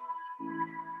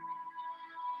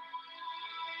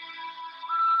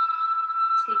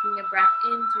 Taking a breath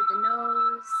in through the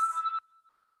nose,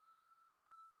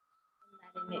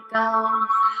 and letting it go.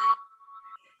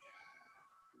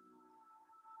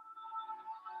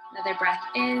 Another breath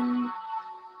in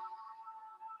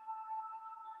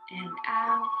and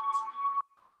out.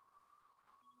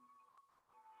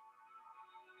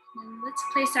 And let's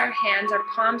place our hands, our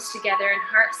palms together in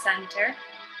heart center.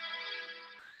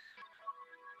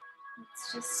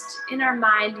 Let's just, in our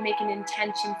mind, make an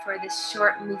intention for this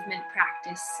short movement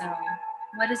practice. So,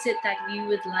 what is it that you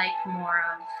would like more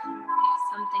of?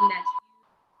 Something that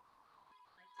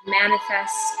you like to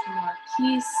manifest, more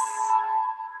peace,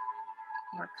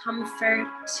 more comfort,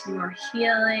 more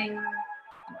healing, more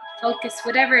focus,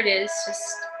 whatever it is,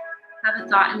 just have a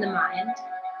thought in the mind.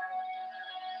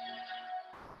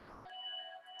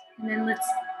 And then let's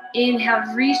inhale,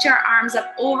 reach our arms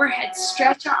up overhead,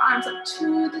 stretch our arms up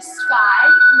to the sky,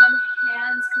 and then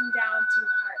hands come down to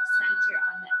heart center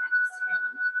on the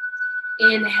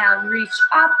exhale. Inhale, reach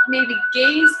up, maybe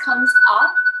gaze comes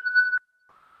up.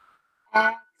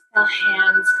 Exhale,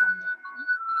 hands come down.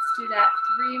 Let's do that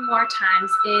 3 more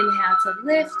times. Inhale to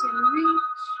lift and reach.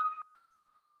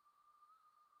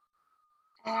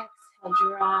 Exhale,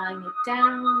 drawing it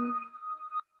down.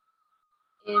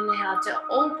 Inhale to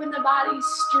open the body,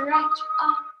 stretch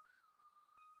up.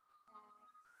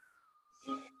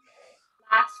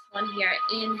 Last one here.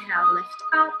 Inhale, lift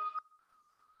up.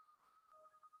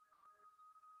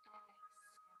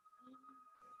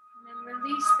 And then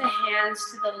release the hands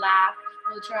to the lap.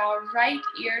 We'll draw right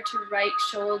ear to right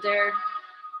shoulder,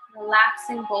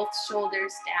 relaxing both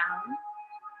shoulders down.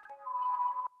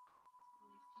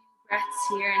 Breaths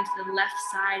here into the left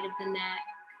side of the neck.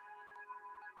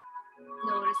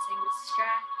 Noticing the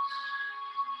stretch.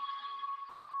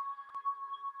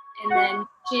 And then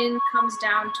chin comes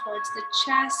down towards the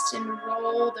chest and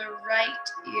roll the right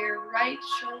ear, right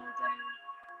shoulder.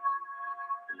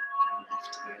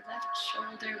 Left ear, left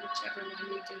shoulder, whichever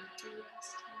one you didn't do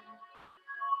last time.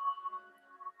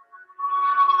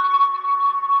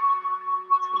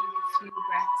 Taking a few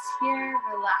breaths here,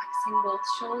 relaxing both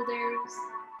shoulders.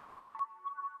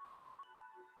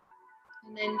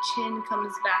 And then chin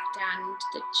comes back down into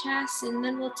the chest, and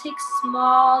then we'll take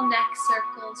small neck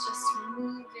circles, just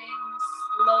moving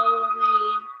slowly.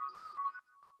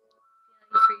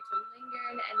 Feeling free to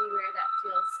linger anywhere that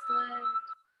feels good.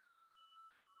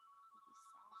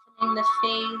 Softening the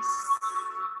face.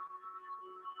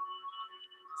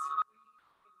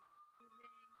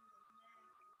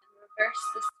 And reverse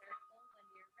the circle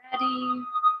when you're ready.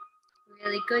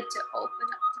 Really good to open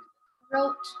up through the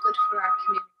throat, good for our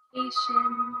communication.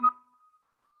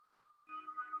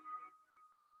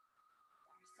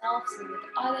 Ourselves and with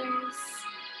others.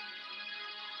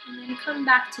 And then come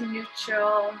back to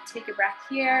neutral. Take a breath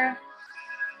here.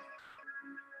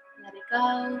 Let it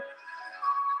go.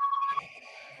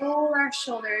 Roll our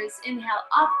shoulders. Inhale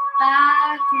up,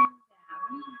 back, and down.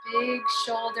 Big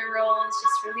shoulder rolls,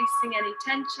 just releasing any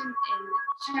tension in the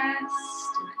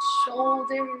chest and the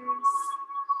shoulders.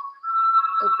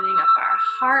 Opening up our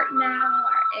heart now,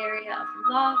 our area of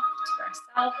love to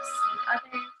ourselves and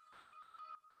others.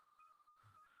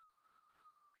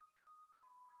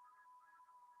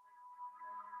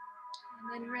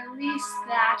 And then release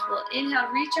that. We'll inhale,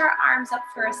 reach our arms up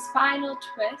for a spinal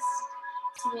twist.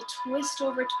 So we'll twist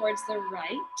over towards the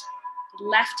right. The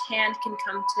left hand can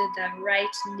come to the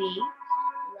right knee.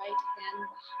 Right hand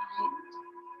behind.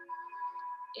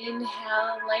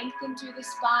 Inhale, lengthen through the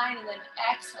spine, and then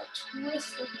exhale,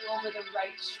 twist looking over the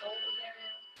right shoulder.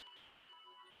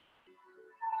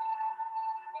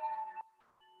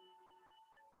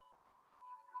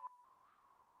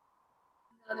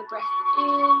 Another breath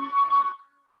in.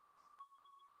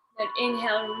 Then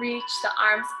inhale, reach the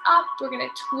arms up. We're going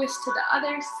to twist to the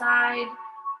other side.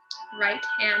 Right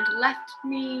hand, left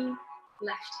knee,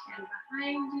 left hand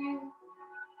behind you.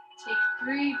 Take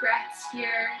 3 breaths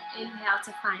here. Inhale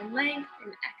to find length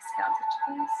and exhale to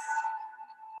twist.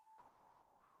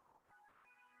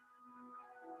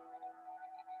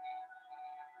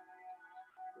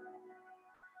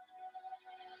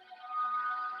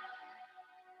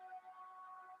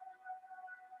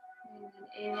 And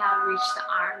then inhale, reach the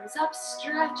arms up,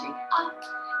 stretching up.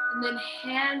 And then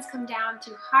hands come down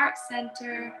to heart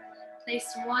center.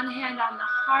 Place one hand on the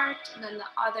heart and then the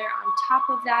other on top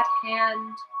of that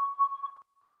hand.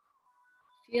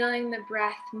 Feeling the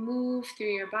breath move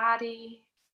through your body.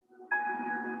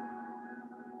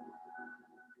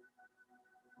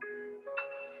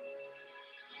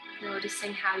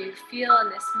 Noticing how you feel in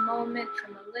this moment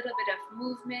from a little bit of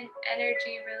movement,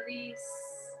 energy release.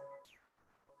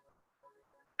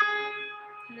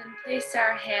 And then place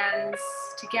our hands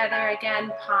together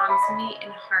again, palms meet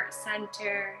in heart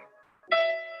center.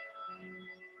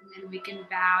 And then we can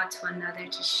bow to one another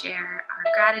to share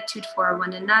our gratitude for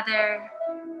one another.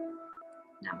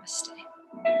 Namaste.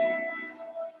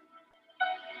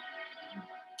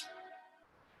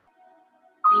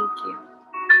 Thank you.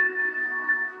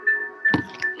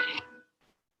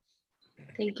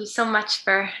 Thank you so much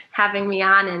for having me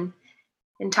on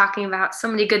and talking about so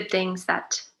many good things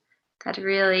that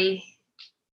really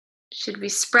should be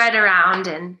spread around,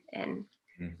 and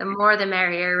the more the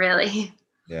merrier, really.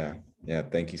 Yeah.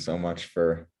 Thank you so much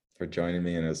for joining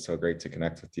me, and it was so great to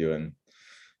connect with you and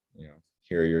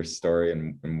hear your story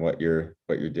and what you're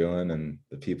doing and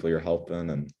the people you're helping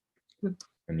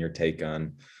and your take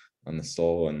on the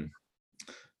soul, and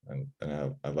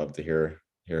I'd love to hear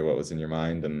what was in your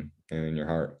mind and in your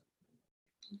heart.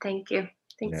 Thank you.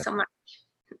 Thanks so much.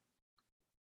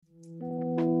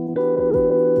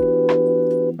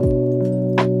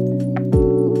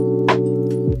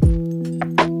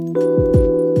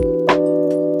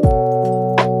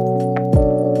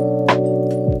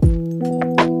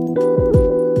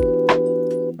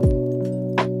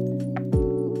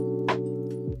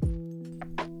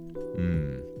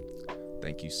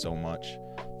 Thank you so much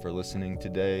for listening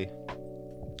today.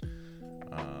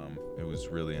 It was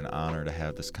really an honor to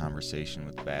have this conversation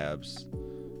with Babs,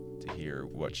 to hear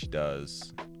what she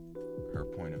does, her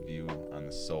point of view on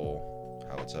the soul,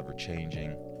 how it's ever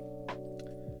changing,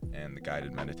 and the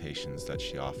guided meditations that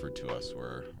she offered to us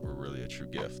were really a true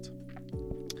gift.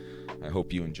 I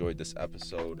hope you enjoyed this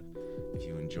episode. If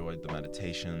you enjoyed the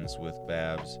meditations with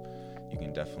Babs, you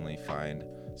can definitely find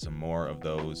some more of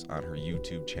those on her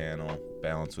YouTube channel,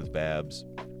 Balance with Babs,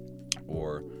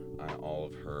 or on all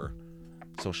of her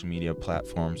social media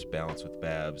platforms. Balance with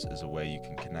Babs is a way you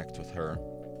can connect with her.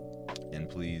 And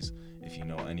please, if you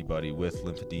know anybody with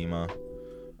lymphedema,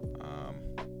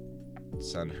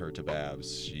 send her to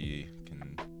Babs. She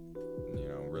can,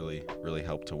 really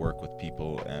help to work with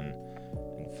people and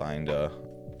find a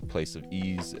place of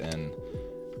ease. And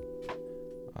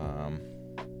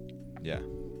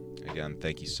again,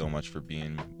 thank you so much for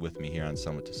being with me here on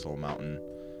Summit to Soul Mountain.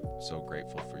 I'm so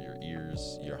grateful for your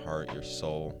ears, your heart, your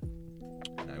soul,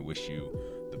 and I wish you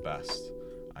the best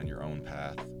on your own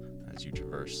path as you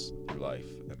traverse through life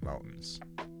and mountains.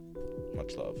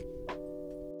 Much love.